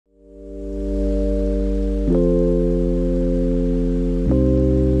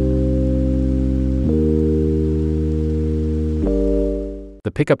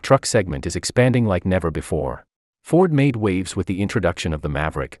The pickup truck segment is expanding like never before. Ford made waves with the introduction of the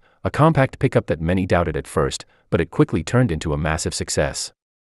Maverick, a compact pickup that many doubted at first, but it quickly turned into a massive success.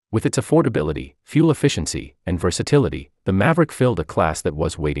 With its affordability, fuel efficiency, and versatility, the Maverick filled a class that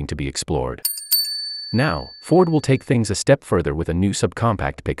was waiting to be explored. Now, Ford will take things a step further with a new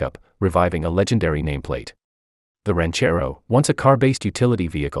subcompact pickup, reviving a legendary nameplate. The Ranchero, once a car-based utility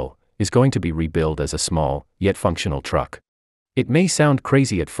vehicle, is going to be rebuilt as a small, yet functional truck. It may sound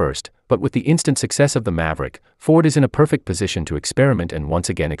crazy at first, but with the instant success of the Maverick, Ford is in a perfect position to experiment and once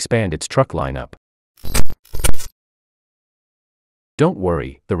again expand its truck lineup. Don't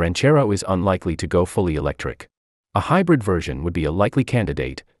worry, the Ranchero is unlikely to go fully electric. A hybrid version would be a likely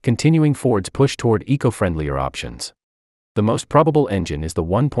candidate, continuing Ford's push toward eco-friendlier options. The most probable engine is the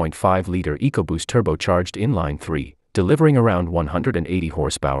 1.5-liter EcoBoost turbocharged inline-3, delivering around 180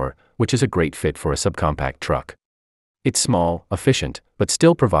 horsepower, which is a great fit for a subcompact truck. It's small, efficient, but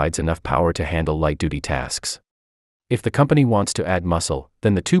still provides enough power to handle light-duty tasks. If the company wants to add muscle,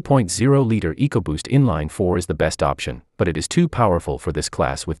 then the 2.0-liter EcoBoost inline-4 is the best option, but it is too powerful for this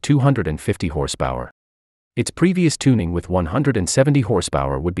class with 250 horsepower. Its previous tuning with 170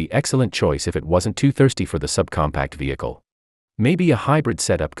 horsepower would be excellent choice if it wasn't too thirsty for the subcompact vehicle. Maybe a hybrid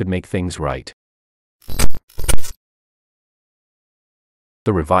setup could make things right.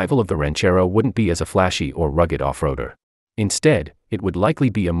 The revival of the Ranchero wouldn't be as a flashy or rugged off-roader. Instead, it would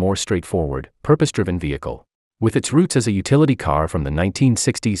likely be a more straightforward, purpose-driven vehicle. With its roots as a utility car from the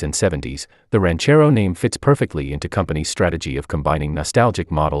 1960s and 70s, the Ranchero name fits perfectly into company's strategy of combining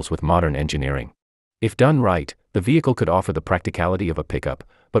nostalgic models with modern engineering. If done right, the vehicle could offer the practicality of a pickup,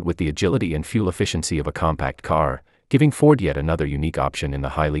 but with the agility and fuel efficiency of a compact car, giving Ford yet another unique option in the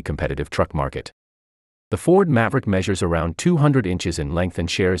highly competitive truck market. The Ford Maverick measures around 200 inches in length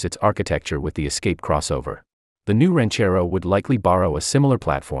and shares its architecture with the Escape crossover. The new Ranchero would likely borrow a similar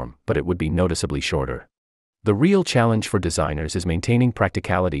platform, but it would be noticeably shorter. The real challenge for designers is maintaining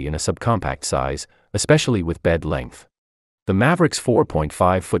practicality in a subcompact size, especially with bed length. The Maverick's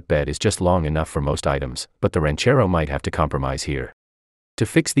 4.5-foot bed is just long enough for most items, but the Ranchero might have to compromise here. To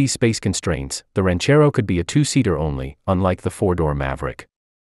fix these space constraints, the Ranchero could be a two-seater only, unlike the four-door Maverick.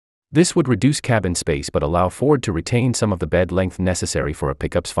 This would reduce cabin space but allow Ford to retain some of the bed length necessary for a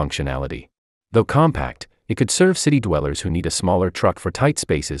pickup's functionality. Though compact, it could serve city dwellers who need a smaller truck for tight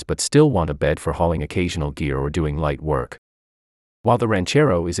spaces but still want a bed for hauling occasional gear or doing light work. While the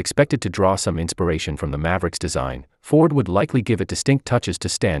Ranchero is expected to draw some inspiration from the Maverick's design, Ford would likely give it distinct touches to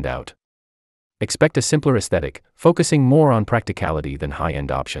stand out. Expect a simpler aesthetic, focusing more on practicality than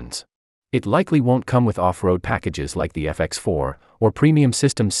high-end options. It likely won't come with off-road packages like the FX4 or premium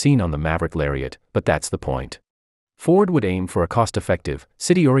systems seen on the Maverick Lariat, but that's the point. Ford would aim for a cost-effective,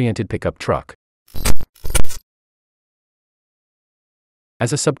 city-oriented pickup truck.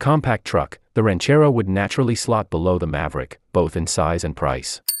 As a subcompact truck, the Ranchero would naturally slot below the Maverick, both in size and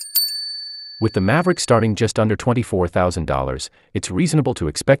price. With the Maverick starting just under $24,000, it's reasonable to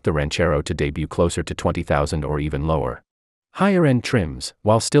expect the Ranchero to debut closer to $20,000 or even lower. Higher-end trims,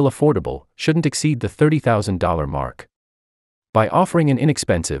 while still affordable, shouldn't exceed the $30,000 mark. By offering an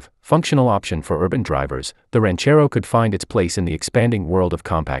inexpensive, functional option for urban drivers, the Ranchero could find its place in the expanding world of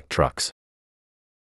compact trucks.